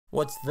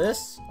What's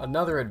this?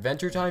 Another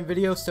Adventure Time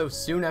video so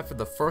soon after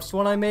the first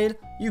one I made?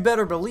 You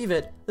better believe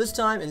it. This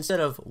time, instead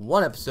of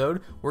one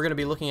episode, we're going to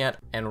be looking at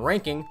and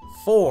ranking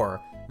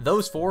 4.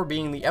 Those 4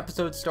 being the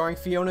episodes starring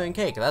Fionna and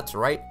Cake. That's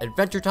right,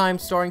 Adventure Time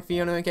starring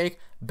Fionna and Cake,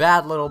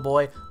 Bad Little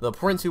Boy, The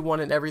Prince Who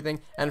Wanted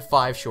Everything, and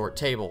 5 Short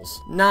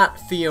Tables. Not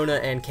Fionna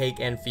and Cake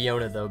and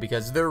Fionna though,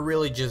 because they're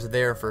really just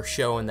there for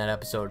show in that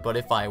episode, but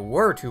if I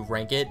were to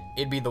rank it,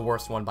 it'd be the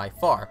worst one by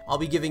far. I'll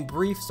be giving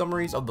brief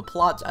summaries of the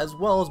plots as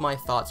well as my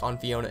thoughts on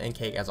Fionna and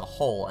Cake as a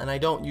whole, and I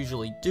don't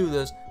usually do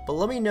this, but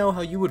let me know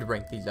how you would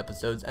rank these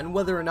episodes and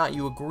whether or not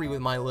you agree with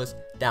my list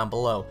down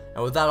below.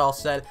 And with that all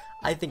said,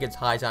 I think it's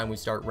high time we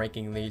start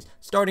ranking these,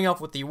 starting off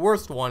with the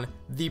worst one,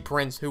 The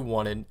Prince Who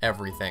Wanted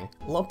Everything.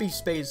 Lumpy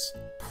Space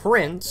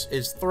Prince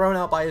is thrown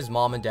out by his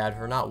mom and dad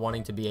for not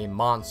wanting to be a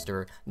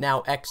monster.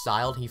 Now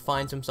exiled, he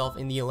finds himself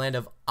in the land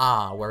of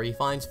where he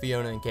finds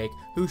Fionna and Cake,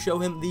 who show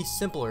him the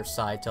simpler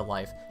side to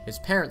life. His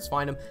parents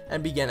find him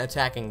and begin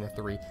attacking the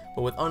 3,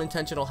 but with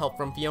unintentional help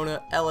from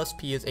Fionna,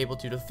 LSP is able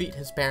to defeat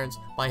his parents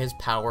by his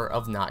power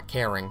of not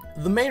caring.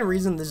 The main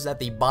reason this is at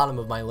the bottom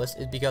of my list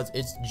is because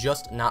it's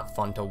just not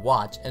fun to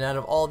watch, and out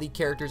of all the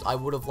characters I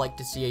would have liked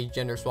to see a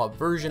gender swap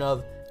version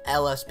of,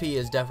 LSP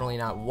is definitely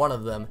not one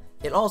of them.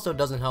 It also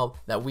doesn't help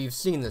that we've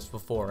seen this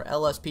before.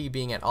 LSP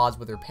being at odds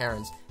with her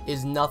parents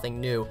is nothing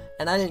new,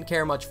 and I didn't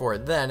care much for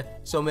it then,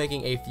 so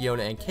making a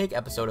Fionna and Cake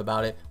episode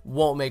about it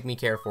won't make me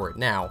care for it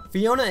now.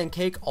 Fionna and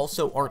Cake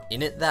also aren't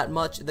in it that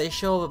much. They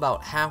show up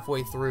about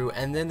halfway through,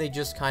 and then they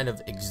just kind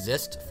of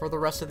exist for the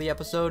rest of the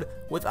episode.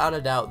 Without a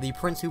doubt, The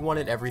Prince Who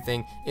Wanted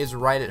Everything is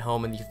right at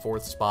home in the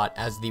 4th spot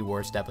as the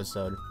worst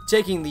episode.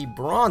 Taking the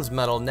bronze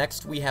medal,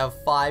 next we have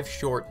 5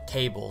 Short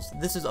Tables.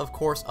 This is of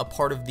course a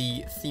part of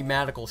the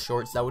thematical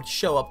shorts that would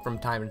show up from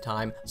time to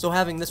time, so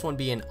having this one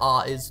be an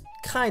is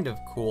kind of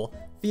cool.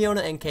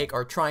 Fionna and Cake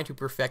are trying to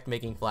perfect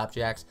making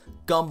flapjacks,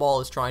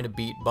 Gumball is trying to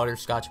beat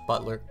Butterscotch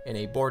Butler in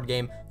a board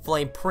game,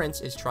 Flame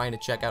Prince is trying to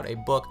check out a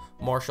book,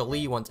 Marshall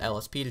Lee wants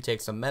LSP to take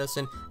some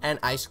medicine, and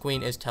Ice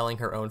Queen is telling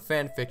her own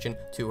fanfiction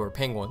to her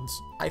penguins.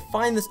 I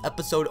find this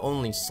episode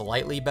only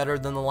slightly better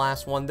than the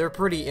last one. They're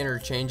pretty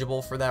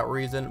interchangeable for that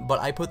reason, but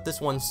I put this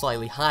one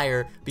slightly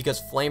higher because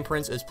Flame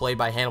Prince is played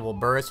by Hannibal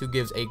Buress, who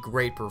gives a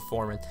great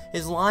performance.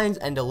 His lines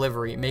and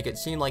delivery make it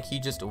seem like he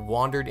just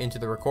wandered into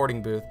the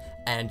recording booth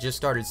and just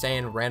started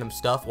saying random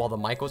stuff while the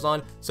mic was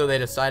on, so they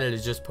decided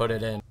to just put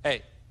it in.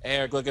 Hey,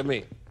 Eric, look at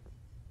me.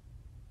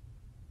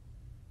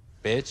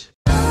 Bitch.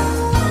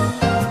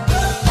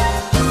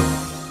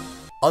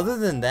 Other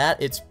than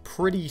that, it's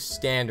pretty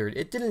standard.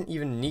 It didn't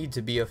even need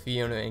to be a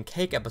Fionna and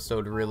Cake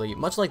episode really.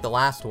 Much like the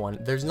last one,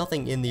 there's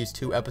nothing in these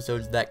 2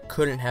 episodes that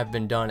couldn't have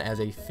been done as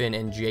a Finn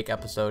and Jake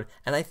episode,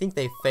 and I think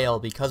they fail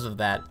because of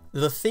that.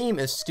 The theme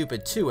is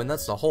stupid too, and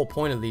that's the whole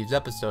point of these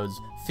episodes.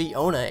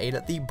 Fionna ate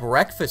at the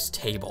breakfast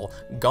table,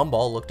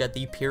 Gumball looked at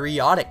the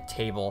periodic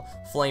table,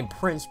 Flame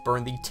Prince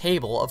burned the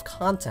table of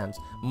contents,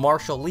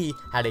 Marshall Lee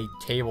had a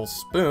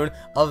tablespoon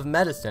of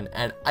medicine,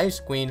 and Ice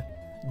Queen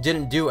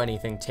didn't do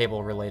anything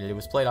table related. It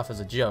was played off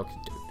as a joke.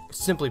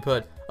 Simply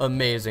put,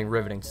 amazing,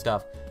 riveting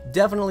stuff.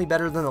 Definitely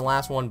better than the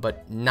last one,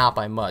 but not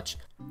by much.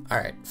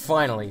 Alright,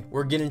 finally,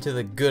 we're getting to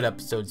the good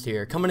episodes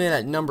here. Coming in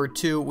at number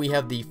 2, we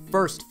have the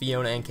first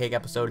Fionna and Cake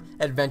episode,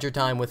 Adventure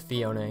Time with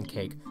Fionna and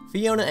Cake.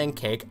 Fionna and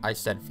Cake, I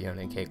said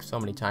Fionna and Cake so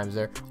many times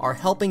there, are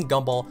helping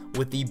Gumball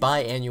with the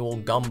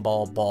biannual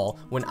Gumball Ball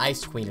when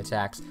Ice Queen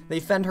attacks. They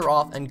fend her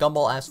off, and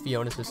Gumball asks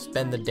Fionna to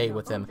spend the day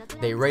with him.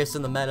 They race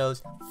in the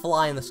meadows,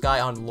 fly in the sky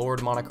on Lord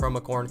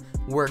Monochromacorn,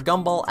 where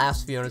Gumball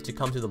asks Fionna to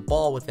come to the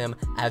ball with him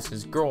as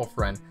his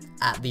girlfriend.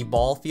 At the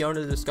ball,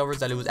 Fionna discovers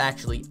that it was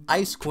actually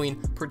Ice Queen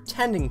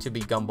pretending to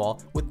be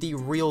Gumball, with the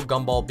real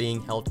Gumball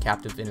being held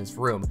captive in his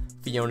room.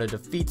 Fionna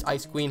defeats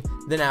Ice Queen,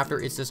 then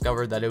after it's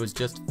discovered that it was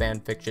just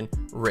fanfiction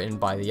written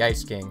by the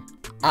Ice King.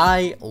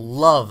 I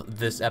love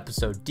this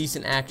episode.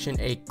 Decent action,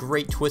 a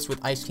great twist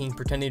with Ice King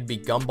pretending to be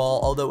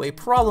Gumball, although a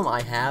problem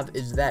I have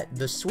is that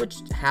the switch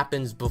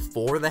happens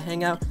before the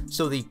hangout,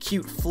 so the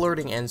cute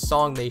flirting and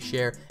song they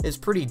share is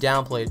pretty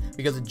downplayed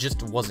because it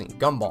just wasn't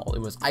Gumball, it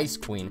was Ice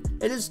Queen.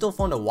 It is still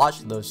fun to watch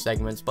those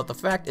segments, but the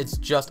fact it's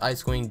just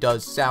Ice Queen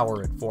does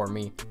sour it for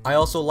me. I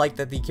also like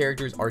that the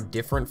characters are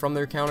different from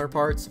their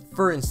counterparts.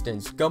 For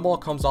instance,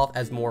 Gumball comes off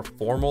as more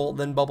formal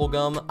than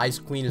Bubblegum, Ice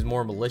Queen is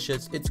more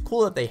malicious. It's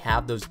cool that they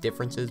have those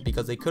differences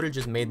because they could have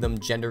just made them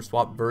gender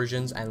swap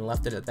versions and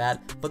left it at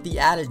that, but the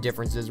added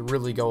differences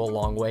really go a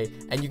long way,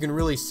 and you can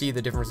really see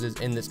the differences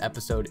in this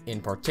episode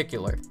in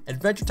particular.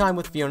 Adventure Time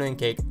with Fionna and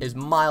Cake is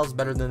miles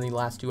better than the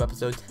last 2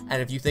 episodes,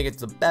 and if you think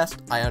it's the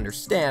best, I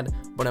understand,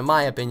 but in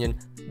my opinion,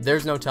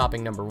 there's no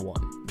topping number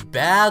 1.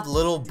 Bad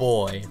Little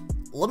Boy.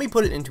 Let me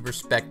put it into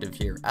perspective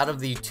here. Out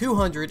of the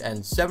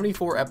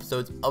 274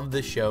 episodes of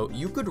the show,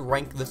 you could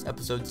rank this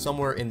episode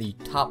somewhere in the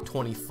top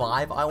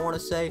 25, I want to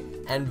say,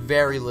 and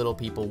very little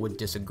people would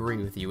disagree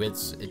with you.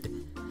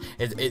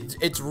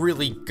 It's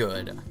really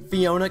good.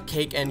 Fionna,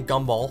 Cake, and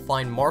Gumball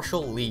find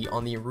Marshall Lee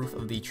on the roof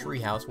of the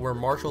treehouse, where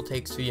Marshall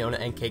takes Fionna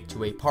and Cake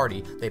to a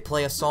party. They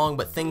play a song,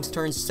 but things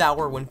turn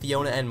sour when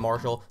Fionna and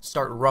Marshall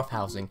start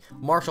roughhousing.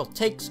 Marshall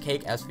takes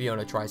Cake as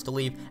Fionna tries to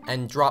leave,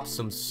 and drops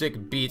some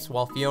sick beats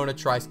while Fionna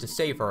tries to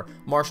save her.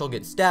 Marshall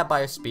gets stabbed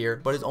by a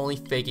spear, but is only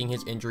faking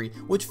his injury,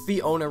 which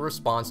Fionna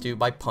responds to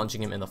by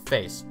punching him in the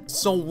face.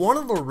 So one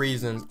of the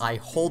reasons I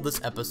hold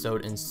this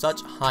episode in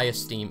such high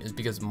esteem is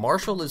because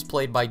Marshall is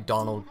played by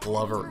Donald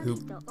Glover,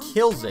 who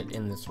kills it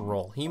in this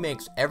role. He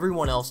makes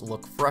everyone else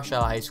look fresh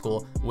out of high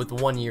school with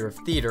 1 year of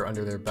theater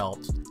under their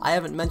belts. I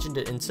haven't mentioned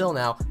it until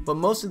now, but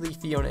most of the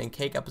Fionna and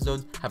Cake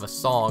episodes have a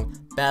song.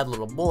 Bad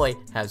Little Boy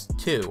has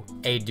 2.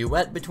 A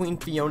duet between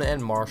Fionna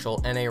and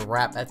Marshall, and a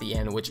rap at the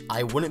end, which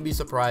I wouldn't be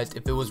surprised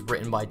if it was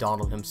written by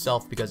Donald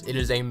himself because it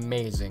is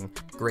amazing.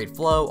 Great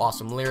flow,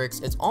 awesome lyrics,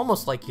 it's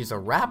almost like he's a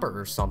rapper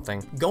or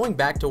something. Going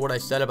back to what I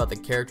said about the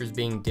characters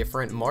being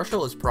different,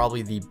 Marshall is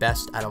probably the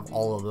best out of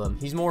all of them.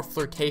 He's more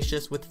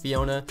flirtatious with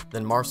Fionna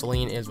than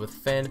Marceline is with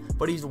Finn,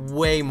 but he's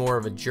way more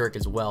of a jerk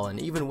as well, and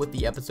even with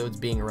the episodes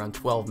being around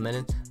 12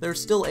 minutes, they're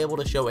still able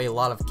to show a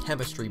lot of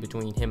chemistry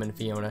between him and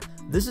Fionna.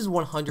 This is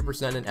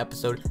 100% an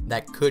episode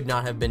that could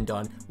not have been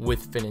done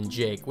with Finn and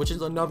Jake, which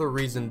is another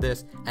reason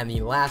this, and the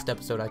last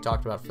episode I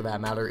talked about for that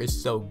matter,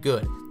 is so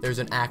good. There's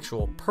an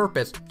actual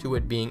purpose to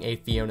it being a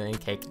Fionna and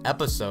Cake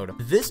episode.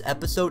 This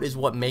episode is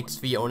what makes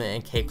Fionna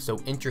and Cake so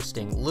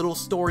interesting. Little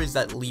stories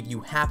that leave you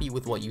happy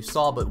with what you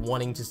saw but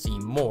wanting to see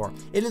more.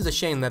 It is a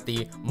shame that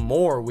the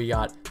more we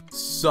got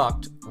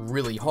sucked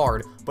really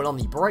hard, but on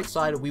the bright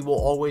side, we will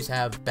always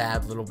have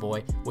Bad Little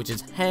Boy, which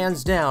is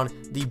hands down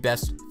the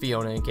best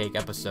Fionna and Cake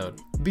episode.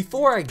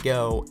 Before I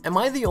go, am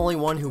I the only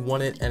one who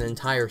wanted an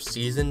entire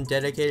season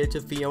dedicated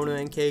to Fionna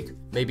and Cake?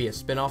 Maybe a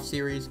spin-off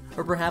series?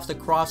 Or perhaps a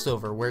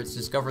crossover where it's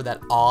discovered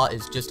that Awe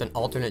is just an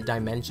alternate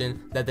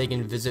dimension that they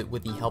can visit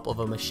with the help of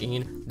a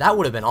machine? That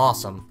would have been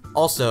awesome.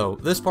 Also,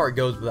 this part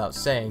goes without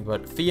saying,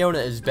 but Fionna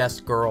is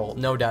best girl,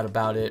 no doubt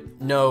about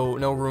it. No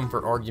room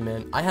for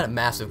argument. I had a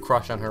massive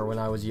crush on her when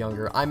I was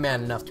younger. I'm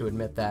man enough to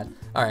admit that.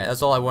 Alright,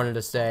 that's all I wanted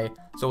to say.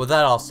 So with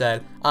that all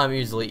said, I'm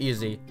Easily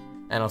Easy,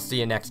 and I'll see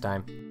you next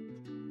time.